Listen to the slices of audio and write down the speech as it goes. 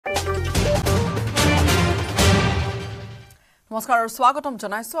নমস্কাৰ স্বাগতম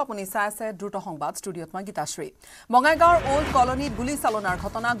জনাইছো আপুনি চাই আছে দ্ৰুত সংবাদ ষ্টুডিঅত মই গীতাশ্ৰী বঙাইগাঁৱৰ ওল্ড কলনীত গুলি চালনাৰ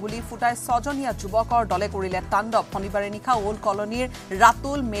ঘটনা গুলি ফুটাই ছজনীয়া যুৱকৰ দলে কৰিলে তাণ্ডৱ শনিবাৰে নিশা ওল্ড কলনীৰ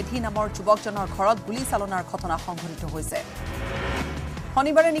ৰাতুল মেধি নামৰ যুৱকজনৰ ঘৰত গুলি চালনাৰ ঘটনা সংঘটিত হৈছে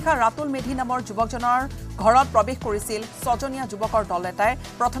শনিবাৰে নিশা ৰাতুল মেধি নামৰ যুৱকজনৰ ঘৰত প্ৰৱেশ কৰিছিল ছজনীয়া যুৱকৰ দল এটাই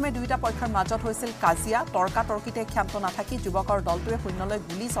প্ৰথমে দুইটা পক্ষৰ মাজত হৈছিল কাজিয়া তৰ্কাতৰ্কিতে ক্ষান্ত নাথাকি যুৱকৰ দলটোৱে শূন্যলৈ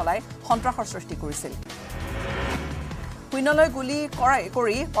গুলি চলাই সন্ত্ৰাসৰ সৃষ্টি কৰিছিল শূন্যলৈ গুলি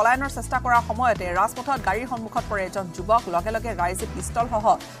কৰি পলায়নৰ চেষ্টা কৰাৰ সময়তে ৰাজপথত গাড়ীৰ সন্মুখত পৰে এজন যুৱক লগে লগে ৰাইজে পিষ্টলসহ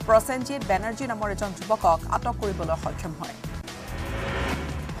প্ৰসেনজিৎ বেনাৰ্জী নামৰ এজন যুৱকক আটক কৰিবলৈ সক্ষম হয়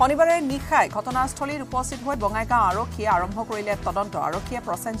শনিবাৰে নিশাই ঘটনাস্থলীত উপস্থিত হৈ বঙাইগাঁও আৰক্ষীয়ে আৰম্ভ কৰিলে তদন্ত আৰক্ষীয়ে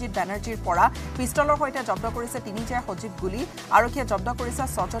প্ৰসেনজিৎ বেনাৰ্জীৰ পৰা পিষ্টলৰ সৈতে জব্দ কৰিছে তিনিটা সজীৱ গুলি আৰক্ষীয়ে জব্দ কৰিছে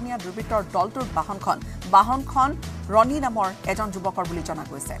ছজনীয়া দুৰ্বৃত্তৰ দলটোৰ বাহনখন ৰনি নামৰ এজন যুৱকৰ বুলি জনা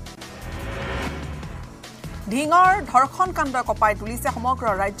গৈছে ঢিঙৰ ধৰ্ষণ কাণ্ড কপাই তুলিছে সমগ্ৰ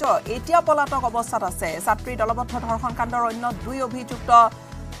ৰাজ্য এতিয়া পলাতক অৱস্থাত আছে ছাত্ৰী দলবদ্ধ ধৰ্ষণ কাণ্ডৰ অন্য দুই অভিযুক্ত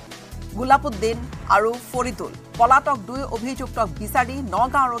গুলাপুদ্দিন আৰু ফৰিদুল পলাতক দুই অভিযুক্তক বিচাৰি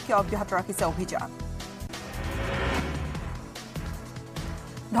নগাঁও আৰক্ষীয়ে অব্যাহত ৰাখিছে অভিযান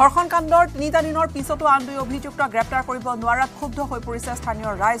ধৰ্ষণ কাণ্ডৰ তিনিটা দিনৰ পিছতো আন দুই অভিযুক্ত গ্ৰেপ্তাৰ কৰিব নোৱাৰাত ক্ষুব্ধ হৈ পৰিছে স্থানীয়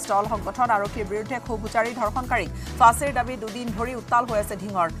ৰাইজ দল সংগঠন আৰক্ষীৰ বিৰুদ্ধে ক্ষোভ উচ্চাৰি ধৰ্ষণকাৰীক ফাঁচীৰ দাবী দুদিন ধৰি উত্তাল হৈ আছে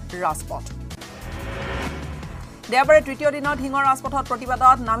ঢিঙৰ ৰাজপথ দেওবাৰে তৃতীয় দিনত ঢিঙৰ ৰাজপথত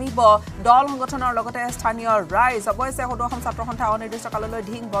প্ৰতিবাদত নামিব দল সংগঠনৰ লগতে স্থানীয় ৰাইজ অৱশ্যে সদৌ অসম ছাত্ৰ সন্থাই অনিৰ্দিষ্টকাললৈ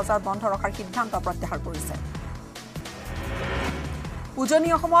ঢিং বজাৰ বন্ধ ৰখাৰ সিদ্ধান্ত প্ৰত্যাহাৰ কৰিছে উজনি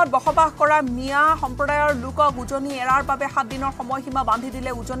অসমত বসবাস কৰা মিয়া সম্প্ৰদায়ৰ লোকক উজনি এৰাৰ বাবে 7 দিনৰ সময়সীমা বান্ধি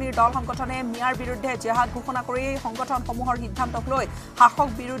দিলে উজনিৰ দল সংগঠনে মিয়াৰ বিৰুদ্ধে জেহাদ ঘোষণা কৰি সংগঠনসমূহৰ সিদ্ধান্তক লৈ শাসক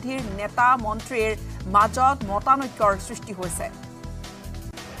বিৰোধীৰ নেতা মন্ত্ৰীৰ মাজত মতানৈক্যৰ সৃষ্টি হৈছে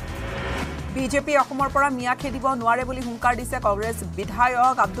বিজেপি অসমৰ পৰা মিয়া খেদিব নোৱাৰে বুলি হুংকাৰ দিছে কংগ্ৰেছ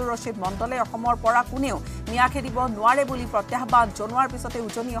বিধায়ক আব্দুৰ ৰছিদ মণ্ডলে অসমৰ পৰা কোনেও মিয়া খেদিব নোৱাৰে বুলি প্ৰত্যাহ্বান জনোৱাৰ পিছতে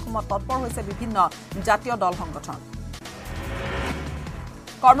উজনি অসমত তৎপৰ হৈছে বিভিন্ন জাতীয় দল সংগঠন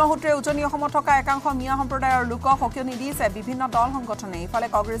কৰ্মসূত্ৰে উজনি অসমত থকা একাংশ মিয়া সম্প্ৰদায়ৰ লোকক সকিয়নি দিছে বিভিন্ন দল সংগঠনে ইফালে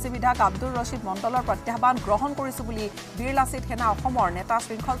কংগ্ৰেছী বিধায়ক আব্দুৰ ৰছিদ মণ্ডলৰ প্ৰত্যাহ্বান গ্ৰহণ কৰিছো বুলি বীৰ লাচিত সেনা অসমৰ নেতা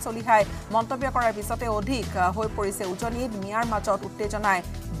শৃংখল চলিহাই মন্তব্য কৰাৰ পিছতে অধিক হৈ পৰিছে উজনিত মিয়াৰ মাজত উত্তেজনাই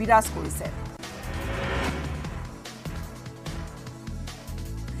বিৰাজ কৰিছে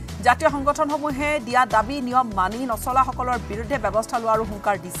জাতীয় সংগঠনসমূহে দিয়া দাবী নিয়ম মানি নচলাসকলৰ বিৰুদ্ধে ব্যৱস্থা লোৱাৰ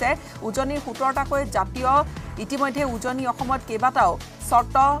হুংকাৰ দিছে উজনিৰ 17টাকৈ জাতীয় ইতিমধ্যে উজনি অসমত কেইবাটাও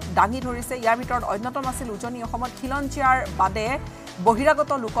চৰ্ত দাঙি ধৰিছে ইয়াৰ ভিতৰত অন্যতম আছিল উজনি অসমত খিলঞ্জীয়াৰ বাদে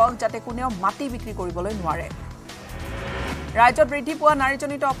বহিৰাগত লোকক যাতে কোনেও মাটি বিক্ৰী কৰিবলৈ নোৱাৰে ৰাজ্যত বৃদ্ধি পোৱা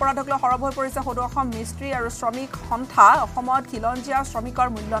নাৰীজনিত অপৰাধক লৈ সৰব হৈ পৰিছে সদৌ অসম মিস্ত্ৰী আৰু শ্ৰমিক সন্থা অসমত খিলঞ্জীয়া শ্ৰমিকৰ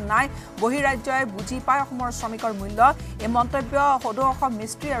মূল্য নাই বহিৰাজ্যই বুজি পায় অসমৰ শ্ৰমিকৰ মূল্য এই মন্তব্য সদৌ অসম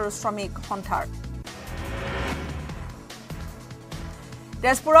মিস্ত্ৰী আৰু শ্ৰমিক সন্থাৰ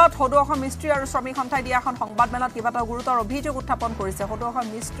তেজপুৰত সদৌ অসম মিস্ত্ৰী আৰু শ্ৰমিক সন্থাই দিয়া এখন সংবাদমেলত কেইবাটাও গুৰুতৰ অভিযোগ উত্থাপন কৰিছে সদৌ অসম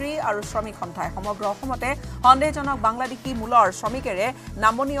মিস্ত্ৰী আৰু শ্ৰমিক সন্থাই সমগ্ৰ অসমতে সন্দেহজনক বাংলাদেশী মূলৰ শ্ৰমিকেৰে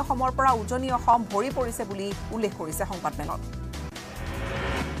নামনি অসমৰ পৰা উজনি অসম ভৰি পৰিছে বুলি উল্লেখ কৰিছে সংবাদমেলত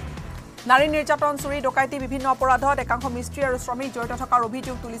নাৰী নিৰ্যাতন চুৰি ডকাইতি বিভিন্ন অপৰাধত একাংশ মিস্ত্ৰী আৰু শ্ৰমিক জড়িত থকাৰ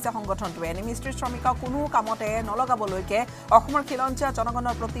অভিযোগ তুলিছে সংগঠনটোৱে এনে মিস্ত্ৰী শ্ৰমিকক কোনো কামতে নলগাবলৈকে অসমৰ খিলঞ্জীয়া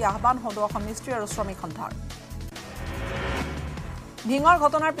জনগণৰ প্ৰতি আহ্বান সদৌ অসম মিস্ত্ৰী আৰু শ্ৰমিক সন্থাৰ ঢিঙৰ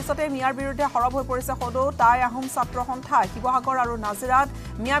ঘটনাৰ পিছতে মিয়াৰ বিৰুদ্ধে সৰব হৈ পৰিছে সদৌ টাই আহোম ছাত্ৰ সন্থা শিৱসাগৰ আৰু নাজিৰাত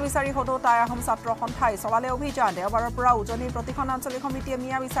মিয়া বিচাৰি সদৌ টাই আহোম ছাত্ৰ সন্থাই চলালে অভিযান দেওবাৰৰ পৰা উজনিৰ প্ৰতিখন আঞ্চলিক সমিতিয়ে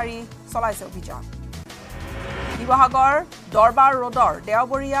মিয়া বিচাৰি চলাইছে অভিযান শিৱসাগৰ দৰবাৰ ৰোডৰ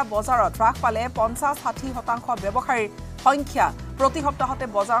দেওবৰীয়া বজাৰত হ্ৰাস পালে 50-60% ব্যৱসায়ীৰ সংখ্যা প্ৰতি সপ্তাহতে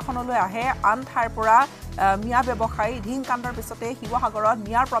বজাৰখনলৈ আহে আন ঠাইৰ পৰা মিয়া ব্যৱসায়ী ঢিং কাণ্ডৰ পিছতে শিৱসাগৰত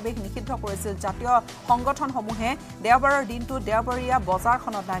মিয়াৰ প্ৰৱেশ নিষিদ্ধ কৰিছিল জাতীয় সংগঠনসমূহে দেওবাৰৰ দিনটো দেওবৰীয়া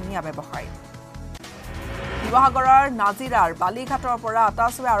বজাৰখনত নাই মিয়া ব্যৱসায়ী শিৱসাগৰৰ নাজিৰাৰ বালিঘাটৰ পৰা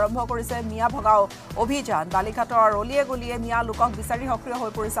আটাচুৱে আৰম্ভ কৰিছে মিয়া ভগাও অভিযান বালিঘাটৰ অলিয়ে গলিয়ে মিয়া লোকক বিচাৰি সক্ৰিয়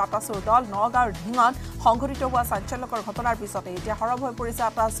হৈ পৰিছে আটাচুৰ দল নগাঁৱৰ ঢিঙত সংঘটিত হোৱা চাঞ্চল্যকৰ ঘটনাৰ পিছতে এতিয়া সৰব হৈ পৰিছে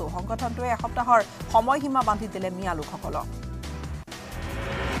আটাচু সংগঠনটোৱে এসপ্তাহৰ সময়সীমা বান্ধি দিলে মিয়া লোকসকলক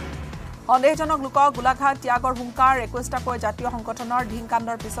সন্দেহজনক লোকক গোলাঘাট ত্যাগৰ হুংকাৰ 21টাকৈ জাতীয় সংগঠনৰ ঢিং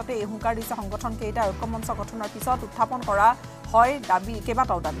কাণ্ডৰ পিছতে এই হুংকাৰ দিছে সংগঠন কেইটা ঐক্যমঞ্চ গঠনৰ পিছত উত্থাপন কৰা হয় দাবী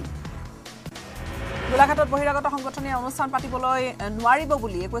কেইবাটাও দাবী গোলাঘাটত বহিৰাগত সংগঠনে অনুষ্ঠান পাতিবলৈ নোৱাৰিব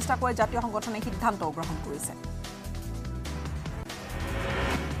বুলি 21টাকৈ জাতীয় সংগঠনে সিদ্ধান্ত গ্ৰহণ কৰিছে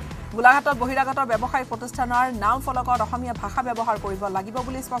গোলাঘাটত বহিৰাগত ব্যৱসায়িক প্ৰতিষ্ঠানৰ নাম ফলকত অসমীয়া ভাষা ব্যৱহাৰ কৰিব লাগিব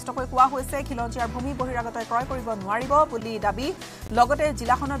বুলি স্পষ্টকৈ কোৱা হৈছে খিলঞ্জীয়াৰ ভূমি বহিৰাগতই ক্ৰয় কৰিব নোৱাৰিব বুলি দাবী লগতে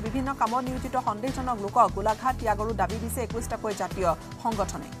জিলাখনৰ বিভিন্ন কামত নিয়োজিত সন্দেহজনক লোকক গোলাঘাট ত্যাগৰো দাবী দিছে 21টাকৈ জাতীয়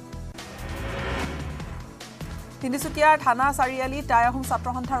সংগঠনে তিনিচুকীয়াৰ থানা চাৰিআলি টাই আহোম ছাত্ৰ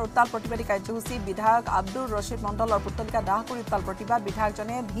সন্থাৰ উত্তাল প্ৰতিবাদী কাৰ্যসূচী বিধায়ক আব্দুৰ ৰছিদ মণ্ডলৰ পুতলিকা দাহ কৰি উত্তাল প্ৰতিবাদ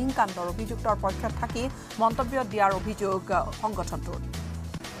বিধায়কজনে ভিংকান্তৰ অভিযুক্তৰ পক্ষত থাকি মন্তব্য দিয়াৰ অভিযোগ সংগঠনটোৰ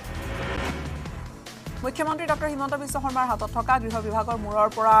মুখ্যমন্ত্ৰী ডক্টৰ হিমন্ত বিশ্ব শৰ্মাৰ হাতত থকা গৃহ বিভাগৰ মূৰৰ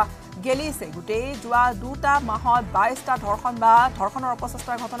পৰা গেলিছে গোটেই যোৱা 2টা মাহত 22টা ধৰ্ষণ বা ধৰ্ষণৰ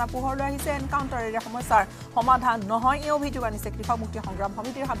অপচেষ্টাৰ ঘটনা পোহৰলৈ আহিছে এনকাউণ্টাৰেৰে সমস্যাৰ সমাধান নহয় এই অভিযোগ আনিছে কৃষক মুক্তি সংগ্ৰাম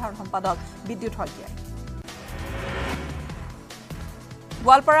সমিতিৰ সাধাৰণ সম্পাদক বিদ্যুৎ শইকীয়াই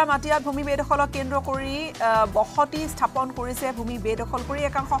গোৱালপাৰা মাটিয়াত ভূমি বেদখলক কেন্দ্ৰ কৰি বসতি স্থাপন কৰিছে ভূমি বেদখল কৰি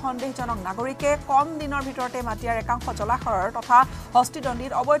একাংশ সন্দেহজনক নাগৰিকে কম দিনৰ ভিতৰতে মাটিয়াৰ একাংশ জলাশয়ৰ তথা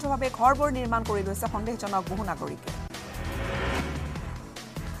হস্তিদণ্ডিত অবৈধভাৱে ঘৰবোৰ নিৰ্মাণ কৰি লৈছে সন্দেহজনক বহু নাগৰিকে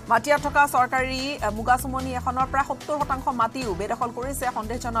মাটিয়াত থকা চৰকাৰী মুগাচুমনি এখনৰ প্ৰায় 70% মাটিও বেদখল কৰিছে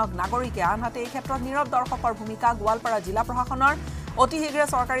সন্দেহজনক নাগৰিকে আনহাতে এই ক্ষেত্ৰত নীৰৱ দৰ্শকৰ ভূমিকা গোৱালপাৰা জিলা প্ৰশাসনৰ অতি শীঘ্ৰে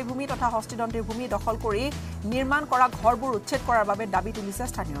চৰকাৰী ভূমি তথা হস্তিদণ্ডিৰ ভূমি দখল কৰি নিৰ্মাণ কৰা ঘৰবোৰ উচ্ছেদ কৰাৰ বাবে দাবী তুলিছে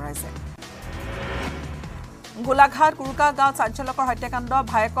স্থানীয় ৰাইজে গোলাঘাট কুৰুকা গাঁৱত চাঞ্চল্যকৰ হত্যাকাণ্ড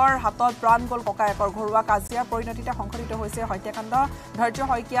ভায়েকৰ হাতত প্ৰাণ গ'ল ককায়েকৰ ঘৰুৱা কাজিয়াৰ পৰিণতিতে সংঘটিত হৈছে হত্যাকাণ্ড ধৈৰ্য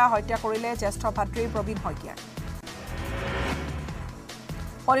শইকীয়া হত্যা কৰিলে জ্যেষ্ঠ ভাতৃ প্ৰবীণ শইকীয়া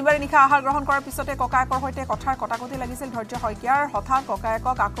শনিবাৰে নিশা আহাৰ গ্ৰহণ কৰাৰ পিছতে ককায়েকৰ সৈতে কথাৰ কটাকটি লাগিছিল ধৈৰ্য শইকীয়াৰ হঠাৎ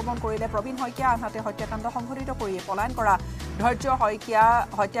ককায়েকক আক্ৰমণ কৰিলে প্ৰবীণ শইকীয়া আনহাতে হত্যাকাণ্ড সংঘটিত কৰি পলায়ন কৰা ধৈৰ্য শইকীয়া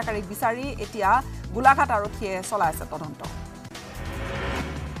হত্যাকাৰীক বিচাৰি এতিয়া গোলাঘাট আৰক্ষীয়ে চলাইছে তদন্ত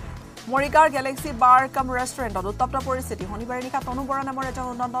মৰিগাঁৱৰ গেলেক্সি বাৰ কাম ৰেষ্টুৰেণ্টত উত্তপ্ত পৰিস্থিতি শনিবাৰে নিশা তনু বৰা নামৰ এজন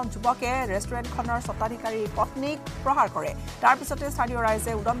উদণ্ড যুৱকে ৰেষ্টুৰেণ্টখনৰ স্বত্বাধিকাৰীৰ পত্নীক প্ৰহাৰ কৰে তাৰ পিছতে স্থানীয়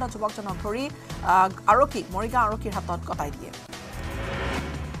ৰাইজে উদণ্ড যুৱকজনক ধৰি আৰক্ষীক মৰিগাঁও আৰক্ষীৰ হাতত গতাই দিয়ে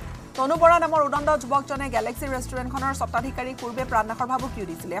তনু বৰা নামৰ উদণ্ড যুৱকজনে গেলেক্সি ৰেষ্টুৰেণ্টখনৰ স্বত্বাধিকাৰীক পূৰ্বে প্ৰাণনাশৰ ভাবুকিও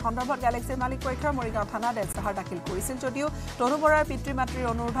দিছিলে এই সন্দৰ্ভত গেলেক্সিৰ মালিক পক্ষই মৰিগাঁও থানাত এজাহাৰ দাখিল কৰিছিল যদিও তনু বৰাৰ পিতৃ মাতৃৰ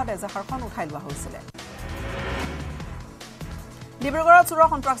অনুৰোধত এজাহাৰখন উঠাই লোৱা হৈছিলে ডিব্ৰুগড়ত চোৰৰ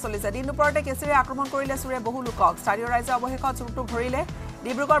সন্ত্ৰাস চলিছে দিন দুপৰতে কেঁচিৰে আক্ৰমণ কৰিলে চোৰে বহু লোকক স্থানীয় ৰাইজে অৱশেষত চোৰটোক ধৰিলে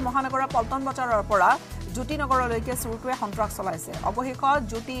ডিব্ৰুগড় মহানগৰৰ পল্টন বজাৰৰ পৰা জ্যোতিনগৰলৈকে চোৰটোৱে সন্ত্ৰাস চলাইছে অৱশেষত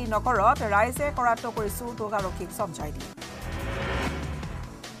জ্যোতিনগৰত ৰাইজে কৰায়ত্ব কৰি চোৰটোক আৰক্ষীক চমজাই দিয়ে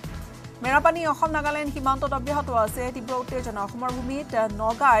মেৰাপানী অসম নাগালেণ্ড সীমান্তত অব্যাহত আছে তীব্ৰ উত্তেজনা অসমৰ ভূমিত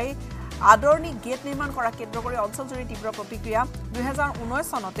নগাই আদৰণি গেট নিৰ্মাণ কৰা কেন্দ্ৰ কৰি অঞ্চলজুৰি তীব্ৰ প্ৰতিক্ৰিয়া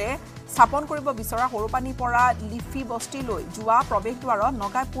 2019 চনতে স্থাপন কৰিব বিচৰা সৰুপানী পৰা লিফি বস্তিলৈ যোৱা প্ৰৱেশদ্বাৰত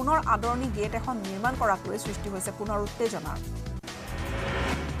নগাই পুনৰ আদৰণি গেট এখন নিৰ্মাণ কৰাক লৈ সৃষ্টি হৈছে পুনৰ উত্তেজনা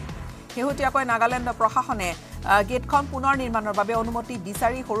শেহতীয়াকৈ নাগালেণ্ড প্ৰশাসনে গেটখন পুনৰ নিৰ্মাণৰ বাবে অনুমতি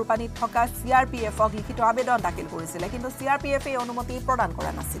বিচাৰি সৰুপানীত থকা CRPFক লিখিত আবেদন দাখিল কৰিছিল কিন্তু CRPF এই অনুমতি প্ৰদান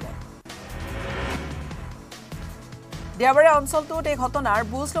কৰা নাছিল দেওবাৰে অঞ্চলটোত এই ঘটনাৰ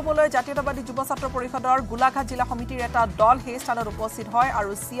বুজ ল'বলৈ জাতীয়তাবাদী যুৱ ছাত্ৰ পৰিষদৰ গোলাঘাট জিলা সমিতিৰ এটা দল সেই স্থানত উপস্থিত হয়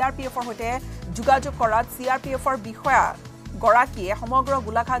আৰু CRPFৰ সৈতে যোগাযোগ কৰাত CRPFৰ বিষয়া গৰাকীয়ে সমগ্ৰ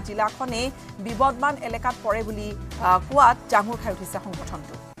গোলাঘাট জিলাখনেই বিবদমান এলেকাত পৰে বুলি কোৱাত জাঙুৰ খাই উঠিছে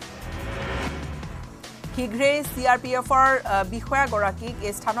সংগঠনটো শীঘ্ৰেই CRPFৰ বিষয়া গৰাকীক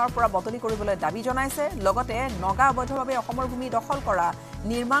এই স্থানৰ পৰা বদলি কৰিবলৈ দাবী জনাইছে লগতে নগা অবৈধভাৱে অসমৰ ভূমি দখল কৰা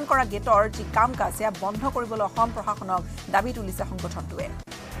নিৰ্মাণ কৰা গেটৰ যি কাম কাজ সেয়া বন্ধ কৰিবলৈ অসম প্ৰশাসনক দাবী তুলিছে সংগঠনটোৱে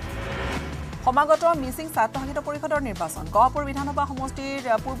সমাগত মিচিং স্বায়ত্তশাসিত পৰিষদৰ নিৰ্বাচন গহপুৰ বিধানসভা সমষ্টিৰ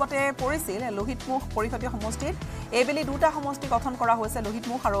পূৰ্বতে পৰিছিল লোহিতমুখ পৰিষদীয় সমষ্টিত এইবেলি দুটা সমষ্টি গঠন কৰা হৈছে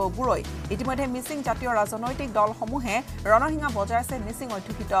লোহিতমুখ আৰু বুৰৈ ইতিমধ্যে মিচিং জাতীয় ৰাজনৈতিক দলসমূহে ৰণসিঙা বজাইছে মিচিং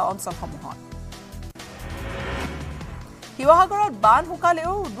অধ্যুষিত অঞ্চলসমূহত শিৱসাগৰত বান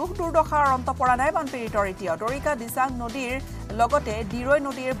শুকালেও দুখ দুৰ্দশাৰ অন্ত পৰা নাই বানপীড়িতৰ এতিয়া দৰিকা দিচাং নদীৰ লগতে দিৰৈ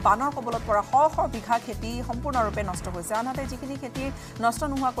নদীৰ বানৰ কবলত পৰা শ শ বিঘা খেতি সম্পূৰ্ণৰূপে নষ্ট হৈছে আনহাতে যিখিনি খেতি নষ্ট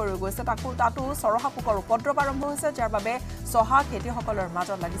নোহোৱা কৰি গৈছে তাতো চৰহা পোকৰ উপদ্ৰৱ আৰম্ভ হৈছে যাৰ বাবে চহা খেতিসকলৰ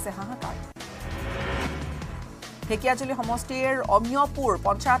মাজত লাগিছে হাহাকাৰ ঢেকিয়াজুলি সমষ্টিৰ অমিয়পুৰ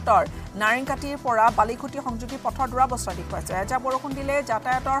পঞ্চায়তৰ নাৰিংকাটিৰ পৰা বালিখুটি সংযোগী পথৰ দুৰাৱস্থা দেখুৱাইছে এজা বৰষুণ দিলে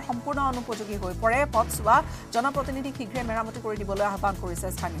যাতায়াতৰ সম্পূৰ্ণ অনুপযোগী হৈ পৰে পথছোৱা জনপ্ৰতিনিধিক শীঘ্ৰে মেৰামতি কৰি দিবলৈ আহ্বান কৰিছে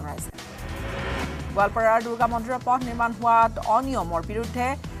স্থানীয় ৰাইজে গোৱালপাৰাৰ দুৰ্গা মন্দিৰৰ পথ নিৰ্মাণ হোৱাত অনিয়মৰ বিৰুদ্ধে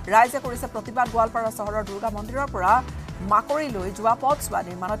ৰাইজে কৰিছে প্ৰতিবাদ গোৱালপাৰা চহৰৰ দুৰ্গা মন্দিৰৰ পৰা মাকৰিলৈ যোৱা পথছোৱা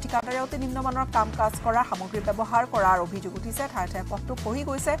নিৰ্মাণত ঠিকাদাৰে অতি নিম্নমানৰ কাম কাজ কৰা সামগ্ৰী ব্যৱহাৰ কৰাৰ অভিযোগ উঠিছে ঠায়ে ঠায়ে পথটো খহি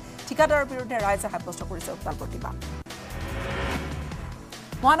গৈছে ঠিকাদাৰৰ বিৰুদ্ধে ৰাইজে সাব্যস্ত কৰিছে উত্তাল প্ৰতিবাদ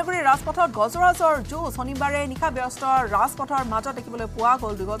মহানগৰীৰ ৰাজপথত গজৰাজৰ যুঁজ শনিবাৰে নিশা ব্যস্ত ৰাজপথৰ মাজত দেখিবলৈ পোৱা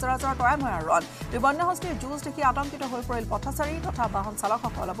গ'ল দুই গজৰাজৰ তয়াময়া ৰণ দুই বন্যহস্তীৰ যুঁজ দেখি আতংকিত হৈ পৰিল পথচাৰী তথা বাহন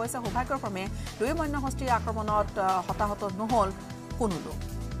চালকসকল অৱশ্যে সৌভাগ্যক্ৰমে দুই বন্যহস্তীৰ আক্ৰমণত হতাহত নহ'ল কোনো লোক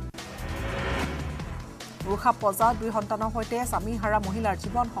ৰুখা পজাত দুই সন্তানৰ সৈতে স্বামী হাৰা মহিলাৰ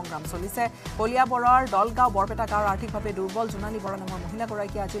জীৱন সংগ্ৰাম চলিছে কলিয়াবৰৰ দলগাঁও বৰপেটা গাঁৱৰ আৰ্থিকভাৱে দুৰ্বল জোনালী বৰা নামৰ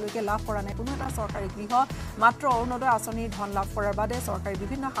মহিলাগৰাকীয়ে আজিলৈকে লাভ কৰা নাই কোনো এটা চৰকাৰী গৃহ মাত্ৰ অৰুণোদয় আঁচনিৰ ধন লাভ কৰাৰ বাদে চৰকাৰী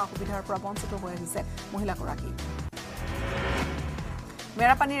বিভিন্ন সা সুবিধাৰ পৰা বঞ্চিত হৈ আহিছে মহিলাগৰাকী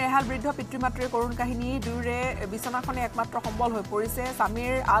মেৰাপানী ৰেহাল বৃদ্ধ পিতৃ মাতৃৰ কৰুণ কাহিনী দুয়োৰে বিচনাখনে একমাত্ৰ সম্বল হৈ পৰিছে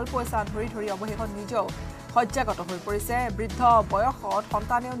স্বামীৰ আল পইচা ধৰি ধৰি অৱশেষত নিজেও হজ্জাগত হৈ পৰিছে বৃদ্ধ বয়সত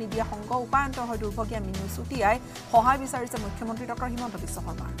সন্তানেও নিদিয়া সংগ উপায়ন্তৰ হৈ দুৰ্ভগীয়া মিনু চুটিয়াই সহায় বিচাৰিছে মুখ্যমন্ত্ৰী ডক্টৰ হিমন্ত বিশ্ব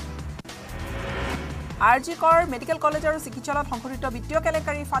শৰ্মাৰ আৰজি কৰ মেডিকেল কলেজ আৰু চিকিৎসালয়ত সংঘটিত বিত্তীয়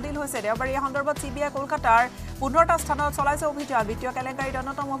কেলেংকাৰী ফাদিল হৈছে দেওবাৰে এই সন্দৰ্ভত চিবিআই কলকাতাৰ 15টা স্থানত চলাইছে অভিযান বিত্তীয় কেলেংকাৰীৰ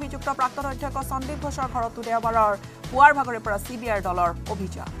অন্যতম অভিযুক্ত প্ৰাক্তন অধ্যক্ষ সন্দীপ ঘোষৰ ঘৰতো দেওবাৰৰ পুৱাৰ ভাগৰে পৰা চিবিআইৰ দলৰ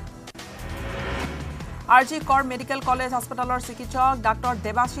অভিযান আৰজি কৰ মেডিকেল কলেজ হাস্পতালৰ চিকিৎসক ডাক্তৰ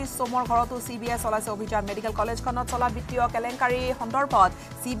দেৱাশিষ সোমৰ ঘৰতো চিবিআই চলাইছে অভিযান মেডিকেল কলেজখনত চলা বিত্তীয় কেলেংকাৰী সন্দৰ্ভত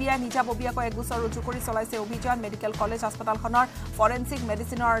চিবিআই নিজাববীয়াকৈ এক গোচৰ ৰুজু কৰি চলাইছে অভিযান মেডিকেল কলেজ হাস্পতালখনৰ ফৰেনচিক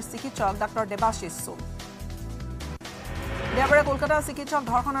মেডিচিনৰ চিকিৎসক ডাক্তৰ দেৱাশিষ সোম দেওবাৰে কলকাতাৰ চিকিৎসক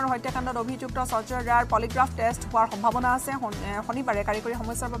ধৰ্ষণ আৰু হত্যাকাণ্ডত অভিযুক্ত সঞ্জয় ৰায়ৰ পলিগ্ৰাফ টেষ্ট হোৱাৰ সম্ভাৱনা আছে শনিবাৰে কাৰিকৰী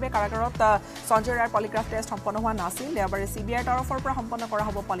সমস্যাৰ বাবে কাৰাগাৰত সঞ্জয় ৰায়ৰ পলিগ্ৰাফ টেষ্ট সম্পন্ন হোৱা নাছিল দেওবাৰে চিবিআইৰ তৰফৰ পৰা সম্পন্ন কৰা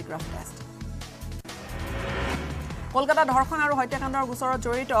হ'ব পলিগ্ৰাফ টেষ্ট কলকাতা ধৰ্ষণ আৰু হত্যাকাণ্ডৰ গোচৰত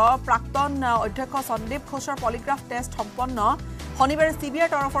জড়িত প্ৰাক্তন অধ্যক্ষ সন্দীপ ঘোষৰ পলিগ্ৰাফ টেষ্ট সম্পন্ন শনিবাৰে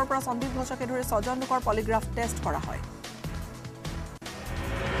চিবিআইৰ তৰফৰ পৰা সন্দীপ ঘোষকে ধৰি 6জন লোকৰ পলিগ্ৰাফ টেষ্ট কৰা হয়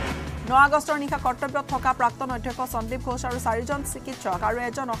 9 আগষ্টৰ নিশা কৰ্তব্যত থকা প্ৰাক্তন অধ্যক্ষ সন্দীপ ঘোষ আৰু 4জন চিকিৎসক আৰু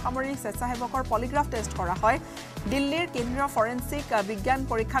এজন অসামৰিক স্বেচ্ছাসেৱকৰ পলিগ্ৰাফ টেষ্ট কৰা হয় দিল্লীৰ কেন্দ্ৰীয় ফৰেনচিক বিজ্ঞান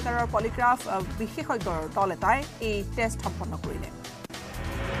পৰীক্ষাগাৰৰ পলিগ্ৰাফ বিশেষজ্ঞৰ দল এটাই এই টেষ্ট সম্পন্ন কৰিলে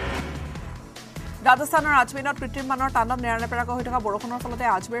ৰাজস্থানৰ আজমেৰত কৃত্ৰিম বানৰ তাণ্ডৱ নেৰানেপেৰাকৈ হৈ থকা বৰষুণৰ ফলতে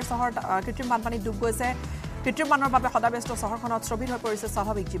আজমেৰ চহৰ কৃত্ৰিম বানপানীত ডুব গৈছে কৃত্ৰিম বানৰ বাবে সদাব্যস্ত চহৰখনত স্থবিৰ হৈ পৰিছে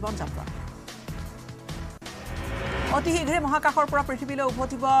স্বাভাৱিক জীৱন যাত্ৰা অতি শীঘ্ৰে মহাকাশৰ পৰা পৃথিৱীলৈ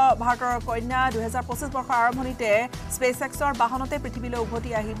উভতিব ভাৰতৰ কন্যা 2025 বৰ্ষৰ আৰম্ভণিতে স্পেচএক্সৰ বাহনতে পৃথিৱীলৈ উভতি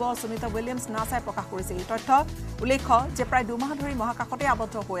আহিব সুনিতা উইলিয়ামছ নাছাই প্ৰকাশ কৰিছে এই তথ্য উল্লেখ্য যে প্ৰায় 2 মাহ ধৰি মহাকাশতে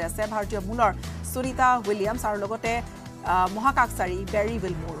আবদ্ধ হৈ আছে ভাৰতীয় মূলৰ সুনিতা উইলিয়ামছ আৰু লগতে মহাকাশচাৰী বেৰী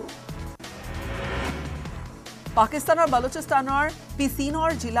উইলমৰো পাকিস্তানৰ বালুচিস্তানৰ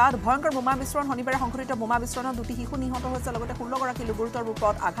পিচিনৰ জিলাত ভয়ংকৰ বোমা বিস্ফোৰণ শনিবাৰে সংঘটিত বোমা বিস্ফোৰণত 2টি শিশু নিহত হৈছে লগতে 16 গৰাকী লোক গুৰুতৰ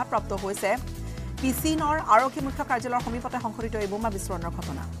ৰূপত আঘাতপ্ৰাপ্ত হৈছে পিচিনৰ আৰক্ষী মুখ্য কাৰ্যালয়ৰ সমীপতে সংঘটিত এই বোমা বিস্ফোৰণৰ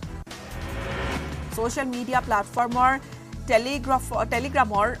ঘটনা ছ'চিয়েল মিডিয়া প্লেটফৰ্মৰ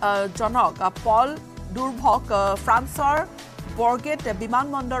টেলিগ্ৰামৰ জনক পল দুৰ্ভক ফ্ৰান্সৰ বৰ্গেট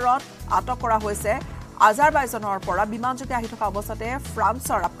বিমানবন্দৰত আটক কৰা হৈছে আজাৰবাইজানৰ পৰা বিমানযোগে আহি থকা অৱস্থাতে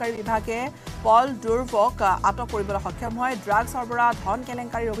ফ্ৰান্সৰ আবকাৰী বিভাগে পল দুৰ্ভক আটক কৰিবলৈ সক্ষম হয় ড্ৰাগ সৰবৰাহ ধন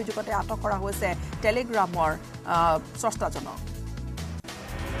কেলেংকাৰীৰ অভিযোগতে আটক কৰা হৈছে টেলিগ্ৰামৰ স্ৰষ্টাজনক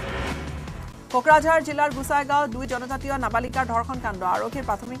কোকৰাঝাৰ জিলাৰ গুচাইগাঁও 2 জনজাতীয় নাবালিকাৰ ধৰ্ষণ কাণ্ড আৰক্ষীৰ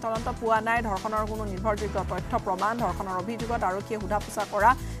প্ৰাথমিক তদন্ত পোৱা নাই ধৰ্ষণৰ কোনো নিৰ্ভৰযোগ্য তথ্য প্ৰমাণ ধৰ্ষণৰ অভিযোগত আৰক্ষীয়ে সোধা-পোছা কৰা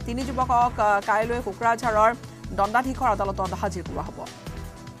 3 যুৱকক কাইলৈ কোকৰাঝাৰৰ দণ্ডাধীশৰ আদালতত হাজিৰ কৰা হ'ব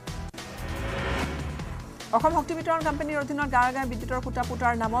অসম শক্তি বিতৰণ কোম্পানীৰ অধীনত গাঁৱে গাঁৱে বিদ্যুতৰ খুঁটা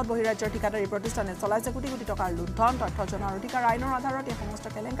পুতাৰ নামত বহিৰাজ্যৰ ঠিকাদাৰী প্ৰতিষ্ঠানে চলাইছে কোটি কোটি টকাৰ লুণ্ঠন তথ্য জনাৰ অধিকাৰ আইনৰ আধাৰত এই সমস্ত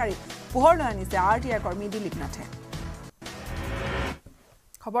কেলেংকাৰী পোহৰলৈ আনিছে আৰটিআই কৰ্মী দিলীপ নাথে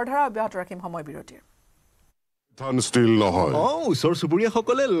খবৰধাৰা অব্যাহত ৰাখিম সময় বিৰতিৰ ষ্টিল নহয় ওচৰ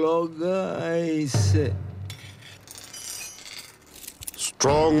চুবুৰীয়াসকলে লগাইছে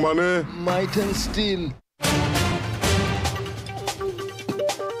ষ্ট্ৰং মানে মাইথন ষ্টিল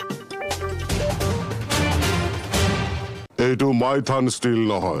এইটো মাইথান ষ্টিল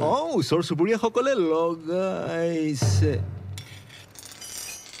নহয় ওচৰ চুবুৰীয়াসকলে লগাইছে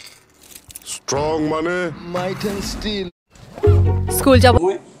ষ্ট্ৰং মানে মাইথন ষ্টিল স্কুল যাব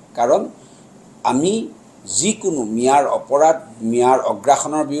কাৰণ আমি যিকোনো মিয়াৰ অপৰাধ মিয়াৰ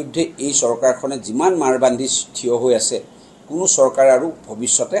অগ্ৰাসনৰ বিৰুদ্ধে এই চৰকাৰখনে যিমান মাৰবান্ধি থিয় হৈ আছে কোনো চৰকাৰ আৰু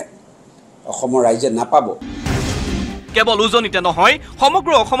ভৱিষ্যতে অসমৰ ৰাইজে নাপাব কেৱল উজনিতে নহয়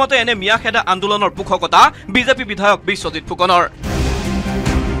সমগ্ৰ অসমতে এনে মিয়া খেদা আন্দোলনৰ পোষকতা বিজেপি বিধায়ক বিশ্বজিৎ ফুকনৰ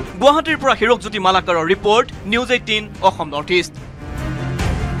গুৱাহাটীৰ পৰা Hirakjyoti মালাকাৰৰ report news 18 Assam north east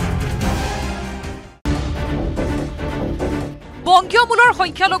বংগীয় মূলৰ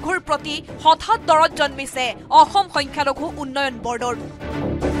সংখ্যালঘুৰ প্ৰতি হঠাৎ দৰত জন্মিছে অসম সংখ্যালঘু উন্নয়ন বৰ্ডৰ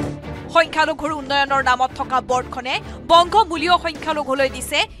সংখ্যালঘুৰ উন্নয়নৰ নামত থকা বৰ্ডখনে বংগমূলীয় সংখ্যালঘুলৈ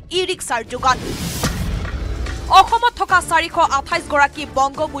দিছে ই ৰিক্সাৰ যোগান অসমত থকা 428 গৰাকী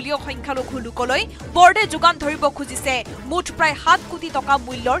বংগমূলীয় সংখ্যালঘু লোকলৈ বৰ্ডে যোগান ধৰিব খুজিছে মুঠ প্ৰায় 7 কোটি টকা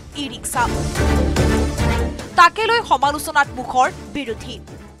মূল্যৰ ই-ৰিক্সা। তাকে লৈ সমালোচনাত মুখৰ বিৰোধী।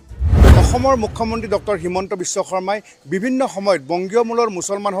 অসমৰ মুখ্যমন্ত্ৰী ডক্টৰ হিমন্ত বিশ্ব শৰ্মাই বিভিন্ন সময়ত বংগীয় মূলৰ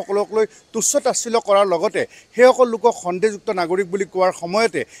মুছলমানসকলক লৈ তুচ্ছ তাচ্ছিল্য কৰাৰ লগতে সেইসকল লোকক সন্দেহযুক্ত নাগৰিক বুলি কোৱাৰ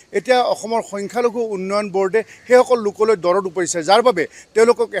সময়তে এতিয়া অসমৰ সংখ্যালঘু উন্নয়ন বৰ্ডে সেইসকল লোকলৈ দৰত উপৰিছে, যাৰ বাবে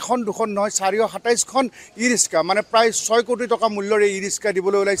তেওঁলোকক এখন দুখন নহয় 427খন ই-ৰিক্সা মানে প্ৰায় 6 কোটি টকা মূল্যৰ এই ই-ৰিক্সা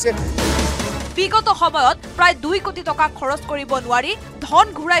দিবলৈ ওলাইছে। বিগত সময়ত প্ৰায় 2 কোটি টকা খৰচ কৰিব নোৱাৰি ধন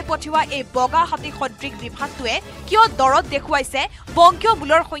ঘূৰাই পঠিওৱা এই বগা হাতী সদৃশ বিভাগটোৱে কিয় দৰত দেখুৱাইছে বংগীয়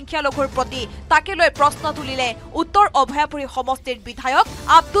মূলৰ সংখ্যালঘুৰ প্ৰতি তাকে লৈ প্ৰশ্ন তুলিলে উত্তৰ অভয়াপুৰী সমষ্টিৰ বিধায়ক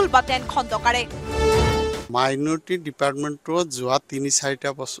আব্দুল বাটেন খণ্ডকাৰে। মাইনৰিটি ডিপাৰ্টমেণ্টত যোৱা 3-4টা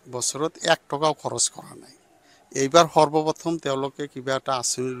বছৰত 1 টকাও খৰচ কৰা নাই। এইবাৰ সৰ্বপ্ৰথম তেওঁলোকে কিবা এটা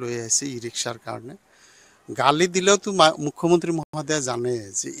আঁচনি লৈ আহিছে ই-ৰিক্সাৰ কাৰণে। গালি দিলেওতো মুখ্যমন্ত্ৰী মহোদয়ে জানে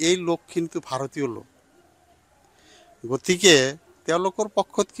যে এই লোক কিন্তু ভাৰতীয় লোক, গতিকে তেওঁলোকৰ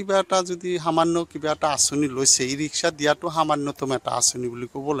পক্ষত কিবা এটা যদি সামান্য কিবা এটা আঁচনি লৈছে, ই ৰিক্সা দিয়াটো সামান্যতম এটা আঁচনি বুলি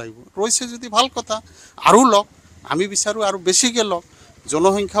ক'ব লাগিব। ৰৈছে যদি ভাল কথা, আৰু লওক, আমি বিচাৰোঁ আৰু বেছিকৈ লওক,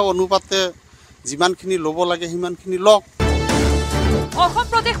 জনসংখ্যা অনুপাতে যিমানখিনি ল'ব লাগে সিমানখিনি লওক। অসম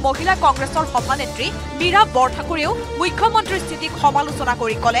প্ৰদেশ মহিলা কংগ্ৰেছৰ সভানেত্ৰী মীৰা বৰঠাকুৰেও মুখ্যমন্ত্ৰীৰ স্থিতিক সমালোচনা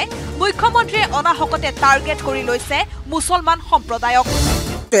কৰি ক'লে মুখ্যমন্ত্ৰীয়ে অনাহকতে টাৰ্গেট কৰি লৈছে মুছলমান সম্প্ৰদায়ক।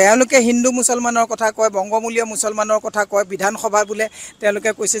 তেওঁলোকে হিন্দু মুছলমানৰ কথা কয়, বংগমূলীয় মুছলমানৰ কথা কয়, বিধানসভা বোলে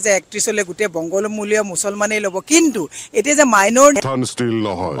তেওঁলোকে কৈছে যে 31লৈ গোটেই বংগমূলীয় মুছলমানেই ল'ব, কিন্তু এতিয়া যে মাইনৰ ষ্টিল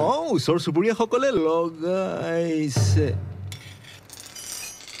নহয়। ওচৰ চুবুৰীয়াসকলে লগাইছে।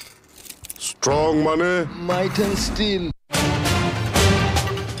 ষ্ট্ৰং মানে মাইট এণ্ড ষ্টিল।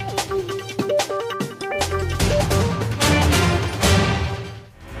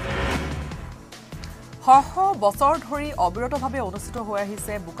 বছৰ ধৰি অবিৰতভাৱে অনুষ্ঠিত হৈ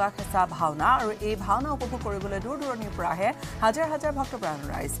আহিছে বোকাখেঁচা ভাওনা, আৰু এই ভাওনা উপভোগ কৰিবলৈ দূৰ দূৰণিৰ পৰা আহে হাজাৰ হাজাৰ ভক্তপ্ৰাণ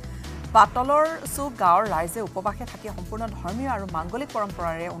ৰাইজ। পাতলৰ চুক গাঁৱৰ ৰাইজে উপবাসে থাকি সম্পূৰ্ণ ধৰ্মীয় আৰু মাংগলিক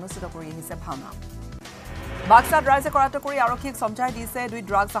পৰম্পৰাৰে অনুষ্ঠিত কৰি আহিছে ভাওনা। বাক্সাত ৰাইজে কৰায়ত্ব কৰি আৰক্ষীক চমজাই দিছে 2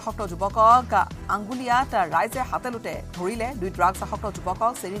 ড্ৰাগছ আসক্ত যুৱকক। আংগুলিয়াত ৰাইজে হাতেলোতে ধৰিলে 2 ড্ৰাগছ আসক্ত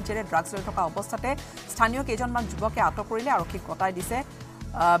যুৱকক। চিৰিঞ্জেৰে ড্ৰাগছ লৈ থকা অৱস্থাতে স্থানীয় কেইজনমান যুৱকে আটক কৰিলে। আৰক্ষীক কটাই দিছে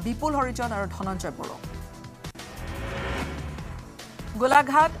বিপুল হৰিজন আৰু ধনঞ্জয় বড়ো।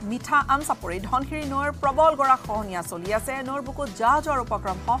 গোলাঘাট মিঠা আম চাপৰি ধনশিৰি নৈৰ প্ৰবল গৰাখহনীয়া চলি আছে। নৈৰ বুকুত জাহ যোৱাৰ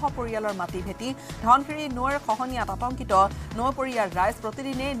উপক্ৰম পৰিয়ালৰ মাটি ভেটি ধনশিৰি নৈৰ খহনীয়াত আতংকিত নৈপৰীয়াৰ ৰাইজ।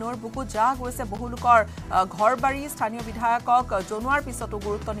 প্ৰতিদিনেই নৈৰ বুকুত জাহ গৈছে বহু লোকৰ ঘৰ বাৰী। স্থানীয় বিধায়কক জনোৱাৰ পিছতো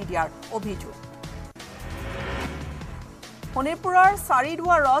গুৰুত্ব নিদিয়াৰ অভিযোগ। শোণিতপুৰৰ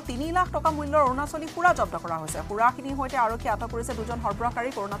চাৰিদুৱাৰত 3 লাখ টকা মূল্যৰ অৰুণাচলী সুৰা জব্দ কৰা হৈছে। সুৰাখিনিৰ সৈতে আৰক্ষীয়ে আটক কৰিছে 2জন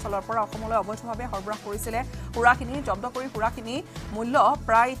সৰবৰাহকাৰীক। অৰুণাচলৰ পৰা অসমলৈ অবৈধভাৱে সৰবৰাহ কৰিছিলে সুৰাখিনি। জব্দ কৰি সুৰাখিনি মূল্য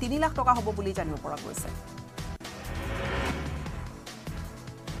প্ৰায় 3 লাখ টকা হ'ব বুলি জানিব পৰা গৈছে।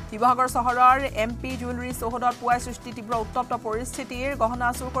 শিৱসাগৰ চহৰৰ MP জুৱেলাৰী চৌহদত পুৱাই সৃষ্টি তীব্ৰ উত্তপ্ত পৰিস্থিতিৰ। গহনা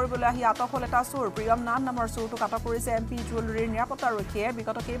চুৰ কৰিবলৈ আহি আটক হ'ল এটা চোৰ। প্ৰিয়ম নামৰ চোৰটোক আটক কৰিছে MP জুৱেলাৰীৰ নিৰাপত্তাৰক্ষীয়ে।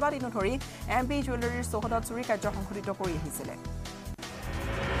 বিগত কেইবাদিনো ধৰি MP জুৱেলাৰীৰ চৌহদত চুৰি কাৰ্য সংঘটিত কৰি আহিছিলে।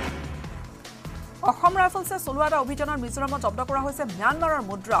 অসম ৰাইফলছে চলোৱা এটা অভিযানত মিজোৰামত জব্দ কৰা হৈছে ম্যানমাৰৰ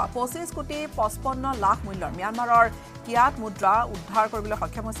মুদ্ৰা। 25 কোটি 55 লাখ মূল্যৰ ম্যানমাৰৰ কিয়াত মুদ্ৰা উদ্ধাৰ কৰিবলৈ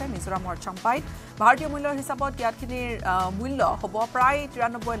সক্ষম হৈছে মিজোৰামৰ চাম্পাইত। ভাৰতীয় মূল্যৰ হিচাপত কিয়াতখিনিৰ মূল্য হ'ব প্ৰায়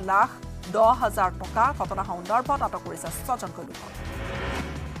 93 লাখ 10 হাজাৰ টকা। ঘটনা সন্দৰ্ভত আটক কৰিছে 6জনকৈ লোকক।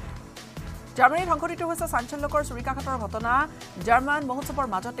 জাৰ্মানীত সংঘটিত হৈছে চাঞ্চল্যকৰ চুৰিকাঘাতৰ ঘটনা। জাৰ্মান মহোৎসৱৰ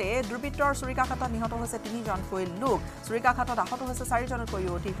মাজতে দুৰ্বৃত্তৰ চুৰিকাঘাতত নিহত হৈছে 3জনকৈ লোক। চুৰিকাঘাতত আহত হৈছে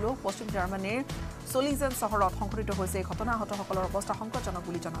 4জনতকৈও অধিক লোক। পশ্চিম জাৰ্মানীৰ চলিজেন চহৰত সংঘটিত হৈছে এই ঘটনা। আহতসকলৰ অৱস্থা সংকটজনক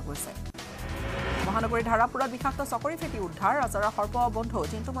বুলি জনা গৈছে। মহানগৰীৰ ধাৰাপুৰত বিষাক্ত চকৰি ফেটি উদ্ধাৰ। ৰাজাৰৰ সৰ্ববন্ধু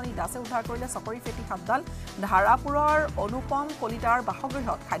চিন্তুমণি দাসে উদ্ধাৰ কৰিলে চকৰি ফেটি 7ডাল। ধাৰাপুৰৰ অনুপম কলিতাৰ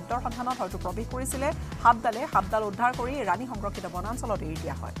বাসগৃহত খাদ্যৰ সন্ধানত হয়তো প্ৰৱেশ কৰিছিলে সাপডাল উদ্ধাৰ কৰি ৰাণী সংৰক্ষিত বনাঞ্চলত এৰি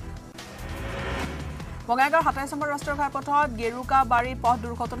দিয়া হয়। বঙাইগাঁৱৰ 27 নম্বৰ ৰাষ্ট্ৰীয় ঘাইপথত গেৰুকাবাৰীত পথ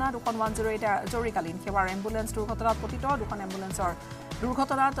দুৰ্ঘটনা। 2খন 108 জৰুৰীকালীন সেৱাৰ এম্বুলেন্স দুৰ্ঘটনাত পতিত। 2খন এম্বুলেন্সৰ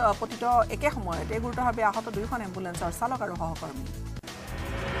দুৰ্ঘটনাত পতিত একে সময়তে গুৰুতৰভাৱে আহত 2খন এম্বুলেন্সৰ চালক আৰু সহকৰ্মী।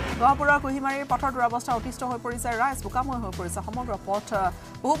 গহপুৰৰ কুহিমাৰীৰ পথৰ দুৰৱস্থা অতিষ্ঠ হৈ পৰিছে ৰাইজ। বোকাময় হৈ পৰিছে সমগ্ৰ পথ।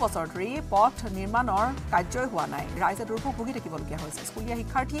 বহু বছৰ ধৰি পথ নিৰ্মাণৰ কাৰ্যই হোৱা নাই। ৰাইজে দুৰ্ভোগ ভুগি থাকিবলগীয়া হৈছে। স্কুলীয়া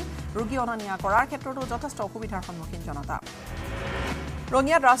শিক্ষাৰ্থী ৰোগী অনা নিয়া কৰাৰ ক্ষেত্ৰতো যথেষ্ট অসুবিধাৰ সন্মুখীন জনতা।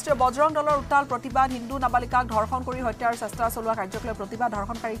 ৰঙিয়াত ৰাষ্ট্ৰীয় বজৰং দলৰ উত্তাল প্ৰতিবাদ। হিন্দু নাবালিকাক ধৰ্ষণ কৰি হত্যাৰ চেষ্টা চলোৱা কাৰ্যক লৈ প্ৰতিবাদ।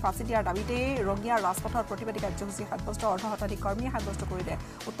 ধৰ্ষণকাৰীক ফাঁচি দিয়াৰ দাবীতেই ৰঙিয়াৰ ৰাজপথত প্ৰতিবাদী কাৰ্যসূচী সাব্যস্ত। অৰ্ধশতাধিক কৰ্মীয়ে সাব্যস্ত কৰিলে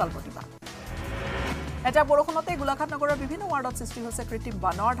উত্তাল প্ৰতিবাদ। এটা বৰষুণতে গোলাঘাট নগৰৰ বিভিন্ন ৱাৰ্ডত সৃষ্টি হৈছে কৃত্ৰিম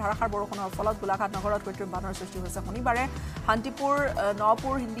বানৰ ধাৰাসাৰ বৰষুণৰ ফলত গোলাঘাট নগৰত কৃত্ৰিম বানৰ সৃষ্টি হৈছে শনিবাৰে শান্তিপুৰ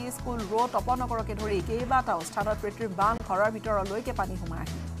নপুৰ হিন্দী স্কুল ৰোড তপনগৰকে ধৰি কেইবাটাও স্থানত কৃত্ৰিম বান ঘৰৰ ভিতৰলৈকে পানী সোমাই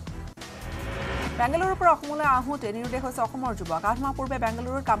আহিল বেংগালুৰুৰ পৰা অসমলৈ আহোঁতে নিৰুদ্দেশ হৈছে অসমৰ যুৱক 8 মাহ পূৰ্বে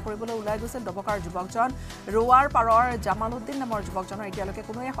বেংগালুৰুত কাম কৰিবলৈ ওলাই গৈছিল ডবকাৰ যুৱকজন ৰোৱাৰ পাৰৰ জামালউদ্দিন নামৰ যুৱকজনৰ এতিয়ালৈকে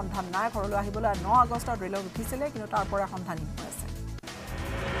কোনোৱে সন্ধান নাই ঘৰলৈ আহিবলৈ 9 আগষ্টত ৰেলত উঠিছিলে কিন্তু তাৰ পৰা সন্ধানহীন হৈ আছে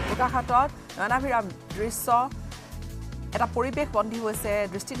বোকাখাটত নয়নাভিৰাম দৃশ্য এটা পৰিৱেশ বন্দী হৈছে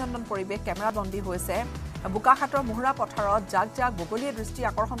দৃষ্টিনন্দন পৰিৱেশ কেমেৰা বন্দী হৈছে বোকাখাটৰ মুহুৰা পথাৰত জাক জাক বগলীয়ে দৃষ্টি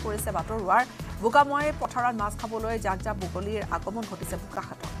আকৰ্ষণ কৰিছে বাটৰুৱাৰ বোকাময় পথাৰত মাছ খাবলৈ জাক জাক বগলীৰ আগমন ঘটিছে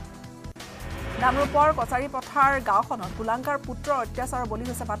বোকাখাটত নামৰূপৰ কচাৰী পথাৰ গাঁওখনত কুলাংকাৰ পুত্ৰৰ অত্যাচাৰৰ বলি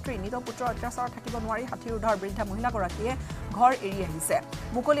হৈছে মাতৃ নিজ পুত্ৰৰ অত্যাচাৰত থাকিব নোৱাৰি 60 ঊৰ্ধৰ বৃদ্ধা মহিলাগৰাকীয়ে ঘৰ এৰি আহিছে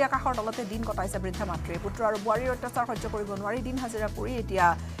মুকলি আকাশৰ তলতে দিন কটাইছে বৃদ্ধা মাতৃয়ে পুত্ৰ আৰু বোৱাৰীৰ অত্যাচাৰ সহ্য কৰিব নোৱাৰি দিন হাজিৰা কৰি এতিয়া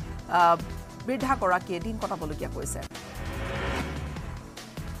বৃদ্ধাগৰাকীয়ে দিন কটাবলগীয়া হৈছে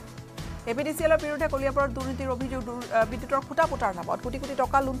এপিডিচিএলৰ বিৰুদ্ধে কলিয়াবৰত দুৰ্নীতিৰ অভিযোগ বিদ্যুতৰ খুঁটা পুতাৰ নামত কোটি কোটি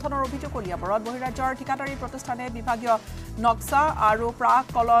টকা লুণ্ঠনৰ অভিযোগ কলিয়াবৰত বহিৰাজ্যৰ ঠিকাদাৰী প্ৰতিষ্ঠানে বিভাগীয় নক্সা আৰু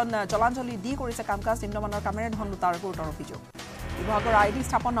প্ৰাক কলন জলাঞ্জলি দি কৰিছে কামকাজ নিম্নমানৰ কামেৰে ধন লুটাৰ গুৰুতৰ অভিযোগ বিভাগৰ আইডি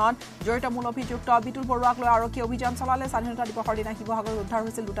স্থাপনত জড়িত মূল অভিযুক্ত বিতুল বৰুৱাক লৈ আৰক্ষী অভিযান চলালে স্বাধীনতা দিৱসৰ দিনা শিৱসাগৰত উদ্ধাৰ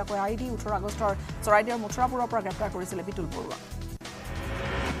হৈছিল দুটাকৈ আইডি 18 আগষ্টৰ চৰাইদেউৰ মুঠৰাপুৰৰ পৰা গ্ৰেপ্তাৰ কৰিছিলে বিতুল বৰুৱাক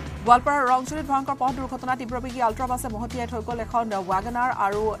গোৱালপাৰাৰ ৰংচুৰীত ভয়ংকৰ পথ দুৰ্ঘটনা তীব্ৰবেগী আল্ট্ৰাবাছে মহতিয়াই থৈ গ'ল এখন ৱাগনাৰ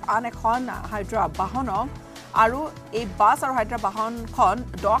আৰু আন এখন হাইড্ৰা বাহনক আৰু এই বাছ আৰু হাইড্ৰা বাহনখন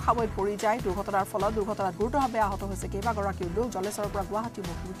খাবৈত পৰি যায় দুৰ্ঘটনাৰ ফলত দুৰ্ঘটনাত গুৰুতৰভাৱে আহত হৈছে কেইবাগৰাকীও লোক জলেশ্বৰৰ পৰা গুৱাহাটী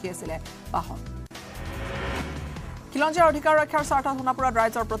মুখী আছিলে বাহন খিলঞ্জীয়াৰ অধিকাৰ ৰক্ষাৰ স্বাৰ্থত সোণাপুৰত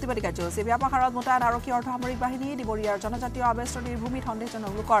ৰাইজৰ প্ৰতিবাদী কাৰ্যসূচী ব্যাপক হাৰত মোতায়েন আৰক্ষী অৰ্ধসামৰিক বাহিনী দিবৰীয়াৰ জনজাতীয় আৱেষ্টনীৰ ভূমিত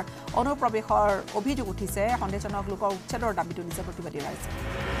সন্দেহজনক লোকৰ অনুপ্ৰৱেশৰ অভিযোগ উঠিছে সন্দেহজনক লোকৰ উচ্ছেদৰ দাবী তুলিছে প্ৰতিবাদী ৰাইজে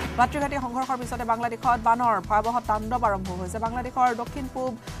ভাতৃঘাতী সংঘৰ্ষৰ পিছতে বাংলাদেশত বানৰ ভয়াৱহ তাণ্ডৱ আৰম্ভ হৈছে বাংলাদেশৰ দক্ষিণ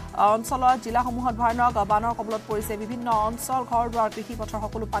পূব অঞ্চলত জিলাসমূহত ভয়ানক বানৰ কবলত পৰিছে বিভিন্ন অঞ্চল ঘৰ দুৱাৰ কৃষি পথাৰ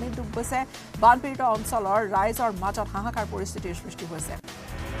সকলো পানীত ডুব গৈছে বানপীড়িত অঞ্চলৰ ৰাইজৰ মাজত হাহাকাৰ পৰিস্থিতিৰ সৃষ্টি হৈছে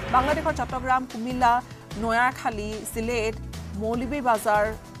বাংলাদেশৰ চট্টগ্ৰাম কুমিল্লা নয়াখালী সিলেট মৌলবী বাজাৰ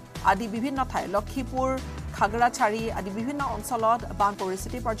আদি বিভিন্ন ঠাই লক্ষীপুৰ খাগৰাছাৰী আদি বিভিন্ন অঞ্চলত বান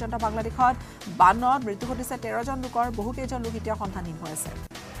পৰিস্থিতি পৰ্যন্ত বাংলাদেশত বানত মৃত্যু ঘটিছে 13 জন লোকৰ বহুকেইজন লোক এতিয়া সন্ধানহীন হৈ আছে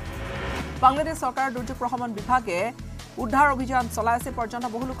বাংলাদেশ চৰকাৰৰ দুৰ্যোগ প্ৰশমন বিভাগে উদ্ধাৰ অভিযান চলাইছে পৰ্যন্ত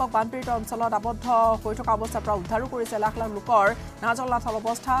বহু লোকক বানপীড়িত অঞ্চলত আবদ্ধ হৈ থকা অৱস্থাৰ পৰা উদ্ধাৰো কৰিছে লাখ লাখ লোকৰ নাজল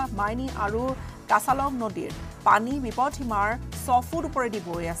অৱস্থা মাইনী আৰু কাছালং নদীৰ পানী বিপদসীমাৰ 6 ফুট ওপৰেদি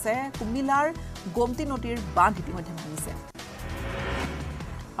বৈ আছে কুমিলাৰ গোমতি নদীৰ বান্ধ ইতিমধ্যে ভাঙিছে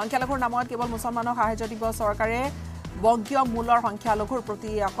সংখ্যালঘুৰ নামত কেৱল মুছলমানক সাহায্য দিব চৰকাৰে বংগীয় মূলৰ সংখ্যালঘুৰ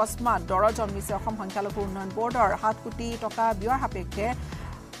প্ৰতি আকস্মাত দৰ জন্মিছে অসম সংখ্যালঘু উন্নয়ন বৰ্ডৰ 7 কোটি টকা ব্যয়ৰ সাপেক্ষে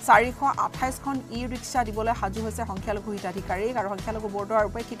 428খন ই-ৰিক্সা দিবলৈ সাজু হৈছে সংখ্যালঘু হিতাধিকাৰীক আৰু সংখ্যালঘু বৰ্ডৰ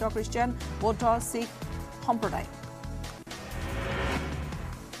উপেক্ষিত খ্ৰীষ্টিয়ান বৌদ্ধ শিখ সম্প্ৰদায়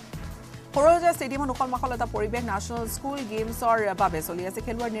সৰজা ষ্টেডিয়ামত উখল-মাখল এটা পৰিৱেশ নেশ্যনেল স্কুল গেমছৰ বাবে চলি আছে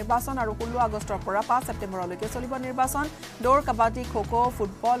খেলুৱৈৰ নিৰ্বাচন আৰু 16 আগষ্টৰ পৰা 5 ছেপ্টেম্বৰলৈকে চলিব নিৰ্বাচন দৌৰ কাবাডী খো-খো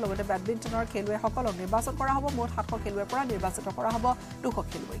ফুটবল লগতে বেডমিণ্টনৰ খেলুৱৈসকলক নিৰ্বাচন কৰা হ'ব মুঠ 700 খেলুৱৈৰ পৰা নিৰ্বাচিত কৰা হ'ব 200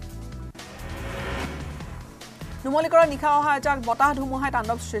 খেলুৱৈ নুমলীগড়ৰ নিশা অহা এজাক বতাহ ধুমুহাই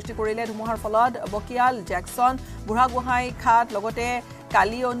তাণ্ডৱ সৃষ্টি কৰিলে ধুমুহাৰ ফলত বকিয়াল জেকসন বুঢ়াগোহাঁই খাট লগতে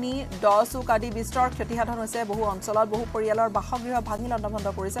কালিয়নি দচুক আদি বিস্তৰ ক্ষতিসাধন হৈছে বহু অঞ্চলত বহু পৰিয়ালৰ বাসগৃহ ভাঙি লণ্ডভণ্ড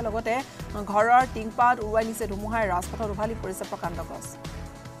কৰিছে লগতে ঘৰৰ টিংপাত উৰুৱাই নিছে ধুমুহাই ৰাজপথত উভালি পৰিছে প্ৰকাণ্ড গছ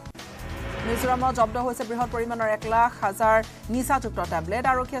মিজোৰামত জব্দ হৈছে বৃহৎ পৰিমাণৰ 1,00,000 নিচাযুক্ত টেবলেট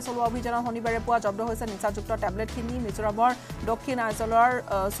আৰক্ষীয়ে চলোৱা অভিযানত শনিবাৰে পুৱা জব্দ হৈছে নিচাযুক্ত টেবলেটখিনি মিজোৰামৰ দক্ষিণ আইজলৰ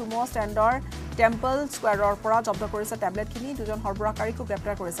সুমো ষ্টেণ্ডৰ টেম্পল স্কোৱাৰৰ পৰা জব্দ কৰিছে টেবলেটখিনি দুজন সৰবৰাহকাৰীকো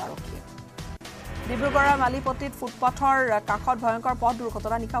গ্ৰেপ্তাৰ কৰিছে আৰক্ষীয়ে ডিব্ৰুগড়ৰ মালিপট্টিত ফুটপাথৰ কাষত ভয়ংকৰ পথ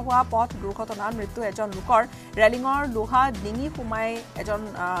দুৰ্ঘটনা নিশা হোৱা পথ দুৰ্ঘটনাত মৃত্যু এজন লোকৰ ৰেলিঙৰ লোহা ডিঙি সোমাই এজন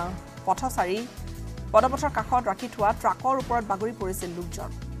পথচাৰী পদপথৰ কাষত ৰাখি থোৱা ট্ৰাকৰ ওপৰত বাগৰি পৰিছিল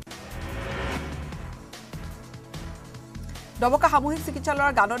লোকজন ডবকা সামূহিক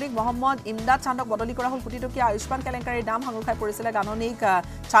চিকিৎসালয়ৰ গাননিক মহম্মদ ইমদাদ চান্দক বদলি কৰা হ'ল কোটিটকীয়া আয়ুষ্মান কেলেংকাৰীৰ নাম সাঙুৰ খাই পৰিছিলে গাননিক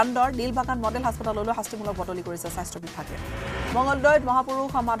চান্দৰ নীলবাগান মডেল হাস্পতাললৈ শাস্তিমূলক বদলি কৰিছে স্বাস্থ্য বিভাগে মঙলদৈত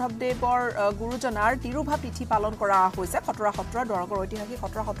মহাপুৰুষ মাধৱদেৱৰ গুৰুজনাৰ তিৰুভা তিথি পালন কৰা হৈছে খটৰা সত্ৰ দৰঙৰ ঐতিহাসিক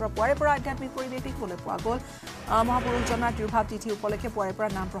খটৰা সত্ৰৰ পুৱাৰে পৰা আধ্যাত্মিক পৰিৱেশ দেখিবলৈ পোৱা গ'ল মহাপুৰুষজনাৰ তিৰুভা তিথি উপলক্ষে পুৱাৰে পৰা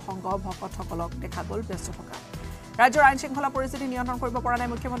নাম প্ৰসংগ ভকতসকলক দেখা গ'ল ব্যস্ত থকা ৰাজ্যৰ আইন শৃংখলা পৰিস্থিতি নিয়ন্ত্ৰণ কৰিব পৰা নাই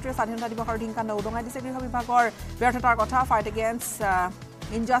মুখ্যমন্ত্ৰীয়ে স্বাধীনতা দিৱসৰ দিনকাণ্ড উদঙাই দিছে গৃহ বিভাগৰ ব্যৰ্থতাৰ কথা ফাইট এগেইনষ্ট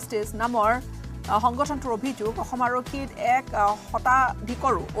ইনজাষ্টিচ নামৰ সংগঠনটোৰ অভিযোগ অসম আৰক্ষীত 1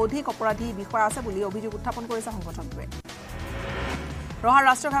 শতাধিকৰো অধিক অপৰাধী বিষয়া আছে বুলি অভিযোগ উত্থাপন কৰিছে সংগঠনটোৱে ৰহাৰ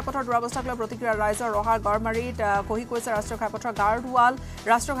ৰাষ্ট্ৰীয় ঘাইপথৰ দুৰৱস্থাক লৈ প্ৰতিক্ৰিয়া ৰাইজৰ ৰহাৰ গড়মাৰীত কহি কৈছে ৰাষ্ট্ৰীয় ঘাইপথৰ গাৰ্ডৱাল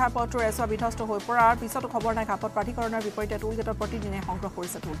ৰাষ্ট্ৰীয় ঘাইপথটোৰ এছোৱা বিধ্বস্ত হৈ পৰাৰ পিছতো খবৰ নাই ঘাইপথ প্ৰাধিকৰণৰ বিপৰীতে টোলগেটত প্ৰতিদিনে সংগ্ৰহ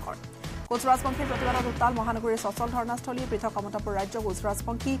কৰিছে টোলঘৰ কোচ ৰাজবংশীৰ প্ৰতিবাদত উত্তাল মহানগৰীৰ সচল ধৰ্ণাস্থলী পৃথক কমতাপুৰ ৰাজ্য কোচ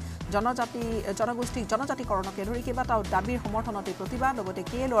ৰাজবংশী জনগোষ্ঠীক জনজাতিকৰণকে ধৰি কেইবাটাও দাবীৰ সমৰ্থনতে প্ৰতিবাদ লগতে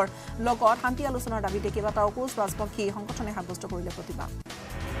কেএলৰ লগত শান্তি আলোচনাৰ দাবীতে কেইবাটাও কোচ ৰাজবংশী সংগঠনে সাব্যস্ত কৰিলে প্ৰতিবাদ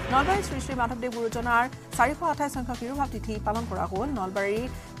নলবাৰীৰ শ্ৰী শ্ৰী মাধৱদেৱ গুৰুজনাৰ 428 সংখ্যক তিৰুভাৱ তিথি পালন কৰা হ'ল নলবাৰীৰ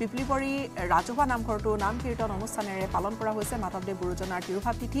পিপলিবৰী ৰাজহুৱা নামঘৰটো নাম কীৰ্তন অনুষ্ঠানেৰে পালন কৰা হৈছে মাধৱদেৱ গুৰুজনাৰ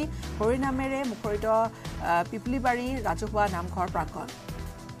তিৰুভাৱ তিথি হৰিনামেৰে মুখৰিত পিপলিবাৰী ৰাজহুৱা নামঘৰ প্ৰাংগণ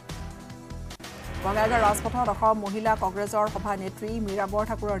বঙাইগাঁও ৰাজপথত অসম মহিলা কংগ্ৰেছৰ সভানেত্ৰী মীৰা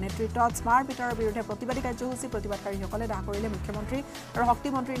বৰঠাকুৰৰ নেতৃত্বত স্মাৰ্ট মিটাৰৰ বিৰুদ্ধে প্ৰতিবাদী কাৰ্যসূচী প্ৰতিবাদকাৰীসকলে দাহ কৰিলে মুখ্যমন্ত্ৰী আৰু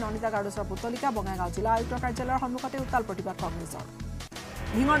শক্তিমন্ত্ৰী নন্দিতা গাৰ্ডছৰ পুতলিকা বঙাইগাঁও জিলা আয়ুক্তৰ কাৰ্যালয়ৰ সন্মুখতে উত্তাল প্ৰতিবাদ কংগ্ৰেছৰ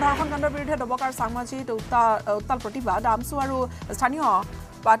ঢিঙৰ ধৰ্ষণ কাণ্ডৰ বিৰুদ্ধে দবকাৰ সামাজিক উত্তাল প্ৰতিবাদ আমচু আৰু স্থানীয়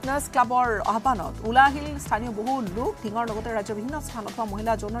পাৰ্টনাৰ্ছ ক্লাবৰ আহ্বানত ওলাই আহিল স্থানীয় বহু লোক ঢিঙৰ লগতে ৰাজ্যৰ বিভিন্ন স্থানত হোৱা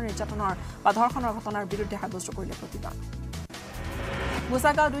মহিলা যৌন নিৰ্যাতনৰ বা ধৰ্ষণৰ ঘটনাৰ বিৰুদ্ধে সাব্যস্ত কৰিলে প্ৰতিবাদ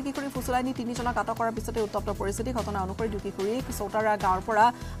গোসাগাঁও 2 কিশোৰী ফুচুলাই নি 3জনক আটক কৰাৰ পিছতে উত্তপ্ত পৰিস্থিতি ঘটনা অনুসৰি 2 কিশোৰীক চৌতাৰা গাঁৱৰ পৰা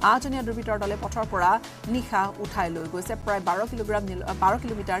 8জনীয়া দুৰ্বৃত্তৰ দলে পথৰ পৰা নিশা উঠাই লৈ গৈছে প্ৰায় 12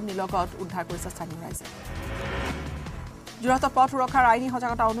 কিলোমিটাৰ নিলগত উদ্ধাৰ কৰিছে স্থানীয় ৰাইজে যোৰহাটত পথ সুৰক্ষাৰ আইনী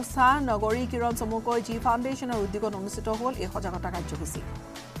সজাগতা অনুষ্ঠান নগৰী কিৰণ চমুকৈ জি ফাউণ্ডেশ্যনৰ উদ্যোগত অনুষ্ঠিত হ'ল এই সজাগতা কাৰ্যসূচী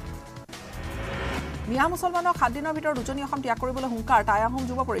মিয়া মুছলমানক 7 দিনৰ ভিতৰত উজনি অসম ত্যাগ কৰিবলৈ হুংকাৰ টাই আহোম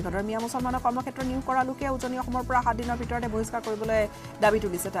যুৱ পৰিষদৰ মিয়া মুছলমানক কৰ্মক্ষেত্ৰ নিয়োগ কৰা লোকে উজনি অসমৰ পৰা 7 দিনৰ ভিতৰতে বহিষ্কাৰ কৰিবলৈ দাবী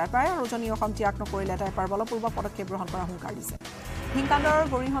তুলিছে টাইপাই আৰু উজনি অসম ত্যাগ নকৰিলে টাইপাৰ বলপূৰ্বক পদক্ষেপ গ্ৰহণ কৰা হুংকাৰ দিছে হিংকাণ্ডৰ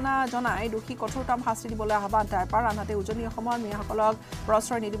গৰিহণা জনাই দোষী কঠোৰতম শাস্তি দিবলৈ আহ্বান টাইপাৰ আনহাতে উজনি অসমৰ মিয়াসকলক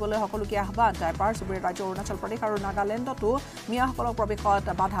প্ৰশ্ৰয় নিদিবলৈ সকলোকে আহ্বান টাইপাৰ চুবুৰীয়া ৰাজ্য অৰুণাচল প্ৰদেশ আৰু নাগালেণ্ডতো মিয়াসকলক প্ৰৱেশত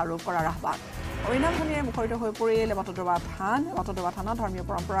বাধা আৰোপ কৰাৰ আহ্বান অৰিনাম ধ্বনিৰে মুখৰিত হৈ পৰিল লেবাটদবা থানত ধৰ্মীয়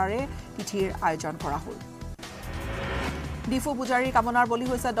পৰম্পৰাৰে তিথিৰ আয়োজন কৰা হ'ল ডিফু পূজাৰীৰ কামনাৰ বলি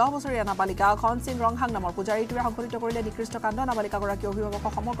হৈছে 10 বছৰীয়া নাবালিকা খনচিন ৰংহাং নামৰ পূজাৰীটোৱে সংঘটিত কৰিলে নিকৃষ্ট কাণ্ড নাবালিকাগৰাকী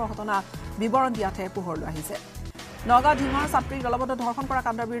অভিভাৱকক সমগ্ৰ ঘটনা বিৱৰণ দিয়াতহে পোহৰলৈ আহিছে নগাঁও ঢিঙৰ ছাত্ৰীক দলবদ্ধ ধৰ্ষণ কৰা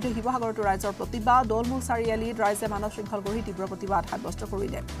কাণ্ডৰ বিৰুদ্ধে শিৱসাগৰতো ৰাইজৰ প্ৰতিবাদ দলমূল চাৰিআলিত ৰাইজে মানৱ শৃংখল গঢ়ি তীব্ৰ প্ৰতিবাদ সাব্যস্ত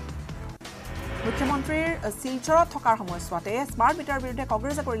কৰিলে মুখ্যমন্ত্ৰীৰ শিলচৰত থকাৰ সময়ছোৱাতে স্মাৰ্ট মিটাৰৰ বিৰুদ্ধে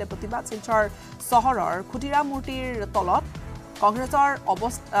কংগ্ৰেছে কৰিলে প্ৰতিবাদ শিলচৰ চহৰৰ খুটিৰাম মূৰ্তিৰ তলত কংগ্ৰেছৰ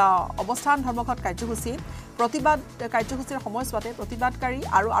অৱস্থান ধৰ্মঘট কাৰ্যসূচী প্ৰতিবাদ কাৰ্যসূচীৰ সময়ছোৱাতে প্ৰতিবাদকাৰী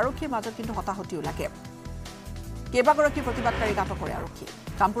আৰু আৰক্ষীৰ মাজত কিন্তু হতাহতিও লাগে কেইবাগৰাকী প্ৰতিবাদকাৰীক আটক কৰে আৰক্ষী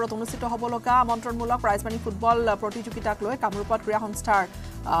কামপুৰত অনুষ্ঠিত হ'ব লগা আমন্ত্ৰণমূলক প্ৰাইজমানি ফুটবল প্ৰতিযোগিতাক লৈ কামৰূপত ক্ৰীড়া সংস্থাৰ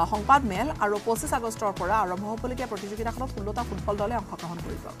সংবাদ মেল আৰু 25 আগষ্টৰ পৰা আৰম্ভ হ'বলগীয়া প্ৰতিযোগিতাখনত 16টা ফুটবল দলে অংশগ্ৰহণ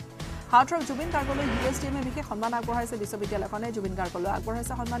কৰিব হাউথৰ জুবিন গাৰ্গলৈ ইউএছডিএমে বিশেষ সন্মান আগবঢ়াইছে বিশ্ববিদ্যালয়খনে জুবিন গাৰ্গলৈ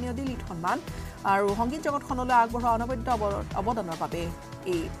আগবঢ়াইছে সন্মানীয় দিলীপ সন্মান আৰু সংগীত জগতখনলৈ আগবঢ়োৱা অনবদ্য অৱদানৰ বাবে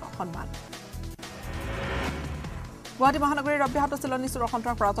এই সন্মান গুৱাহাটী মহানগৰীৰ অব্যাহত চিলনী চোৰৰ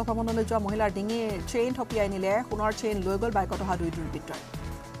সন্ত্ৰাস প্ৰাতঃ ভ্ৰমণলৈ যোৱা মহিলাৰ ডিঙিৰ চেইন থপিয়াই নিলে সোণৰ চেইন লৈ গ'ল বাইকত অহা 2 দুৰ্বৃত্তই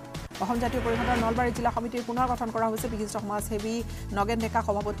অসম জাতীয় পৰিষদৰ নলবাৰী জিলা সমিতিৰ পুনৰ গঠন কৰা হৈছে বিশিষ্ট সমাজসেৱী নগেন ডেকা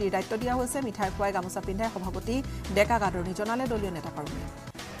সভাপতিৰ দায়িত্ব দিয়া হৈছে মিঠাই খুৱাই গামোচা পিন্ধাই সভাপতি ডেকা গাদৰণী জনালে দলীয় নেতাকৰ্মীয়ে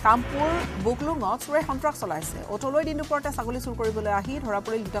কামপুৰ বুকলুঙত চোৰে সন্ত্ৰাস চলাইছে অটলৈ দিন দুপৰতে ছাগলী চুৰ কৰিবলৈ আহি ধৰা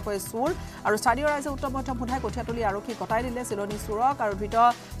পৰিল দুটাকৈ চোৰ আৰু স্থানীয় ৰাইজে উত্তম মধ্যম সোধাই কঠীয়াতলী আৰক্ষী গতাই দিলে চিলনী চোৰক আৰু ধৃত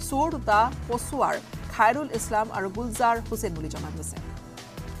চোৰ দুটা পচুৱাৰ খায়ৰুল ইছলাম আৰু গুলজাৰ হুছেইন বুলি জনা গৈছে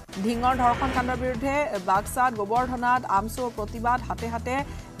ঢিঙৰ ধৰ্ষণ কাণ্ডৰ বিৰুদ্ধে বাক্সাত গোবৰ্ধনাত আমচুৰ প্ৰতিবাদ হাতে হাতে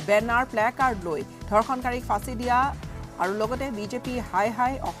বেনাৰ প্লেকাৰ্ড লৈ ধৰ্ষণকাৰীক ফাঁচি দিয়া আৰু লগতে বিজেপি হাই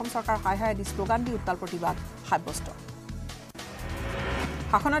হাই অসম চৰকাৰ হাই হাই আদি শ্লোগান দি উত্তাল প্ৰতিবাদ সাব্যস্ত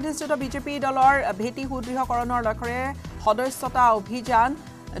শাসনাধিষ্ঠিত বিজেপি দলৰ ভেটি সুদৃঢ়কৰণৰ লক্ষ্যৰে সদস্যতা অভিযান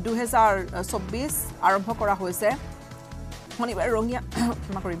 2024 আৰম্ভ কৰা হৈছে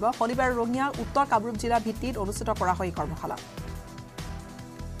শনিবাৰ ৰঙিয়া উত্তৰ কামৰূপ জিলা ভিত্তিত অনুষ্ঠিত কৰা হয় কৰ্মশালা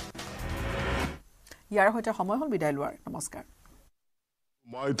ইয়াৰ সৈতে সময় হ'ল বিদায় লোৱাৰ নমস্কাৰ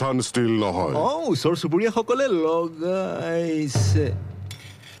মাইথান ষ্টিল নহয় ওচৰ চুবুৰীয়াসকলে লগাইছে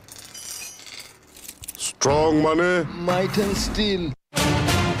ষ্ট্ৰং মানে মাইথান ষ্টিল